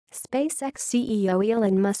SpaceX CEO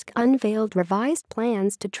Elon Musk unveiled revised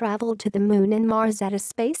plans to travel to the moon and Mars at a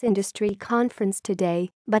space industry conference today,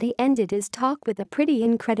 but he ended his talk with a pretty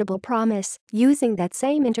incredible promise, using that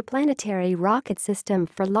same interplanetary rocket system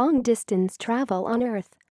for long-distance travel on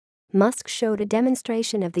Earth. Musk showed a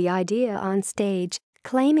demonstration of the idea on stage,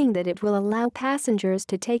 claiming that it will allow passengers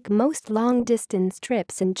to take most long-distance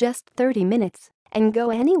trips in just 30 minutes and go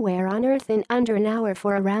anywhere on Earth in under an hour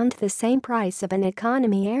for around the same price of an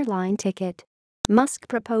economy airline ticket. Musk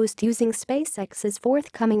proposed using SpaceX's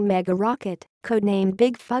forthcoming mega rocket, codenamed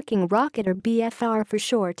Big Fucking Rocket or BFR for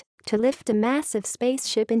short, to lift a massive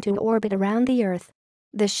spaceship into orbit around the Earth.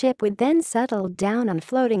 The ship would then settle down on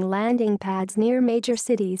floating landing pads near major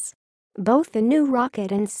cities. Both the new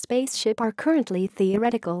rocket and spaceship are currently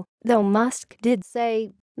theoretical, though Musk did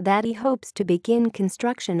say that he hopes to begin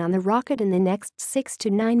construction on the rocket in the next 6 to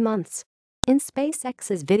 9 months. In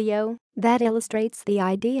SpaceX's video that illustrates the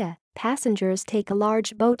idea, passengers take a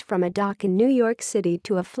large boat from a dock in New York City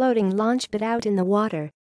to a floating launch pad out in the water.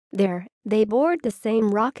 There, they board the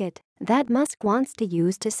same rocket that Musk wants to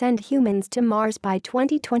use to send humans to Mars by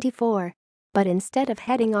 2024. But instead of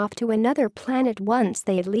heading off to another planet once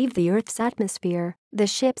they leave the Earth's atmosphere, the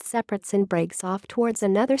ship separates and breaks off towards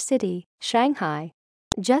another city, Shanghai.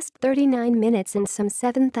 Just 39 minutes and some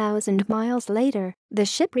 7,000 miles later, the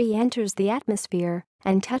ship re-enters the atmosphere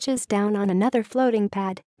and touches down on another floating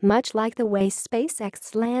pad, much like the way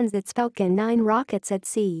SpaceX lands its Falcon 9 rockets at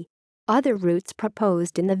sea. Other routes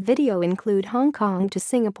proposed in the video include Hong Kong to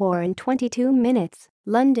Singapore in 22 minutes,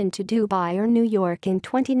 London to Dubai or New York in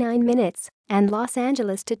 29 minutes, and Los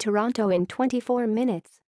Angeles to Toronto in 24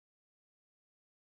 minutes.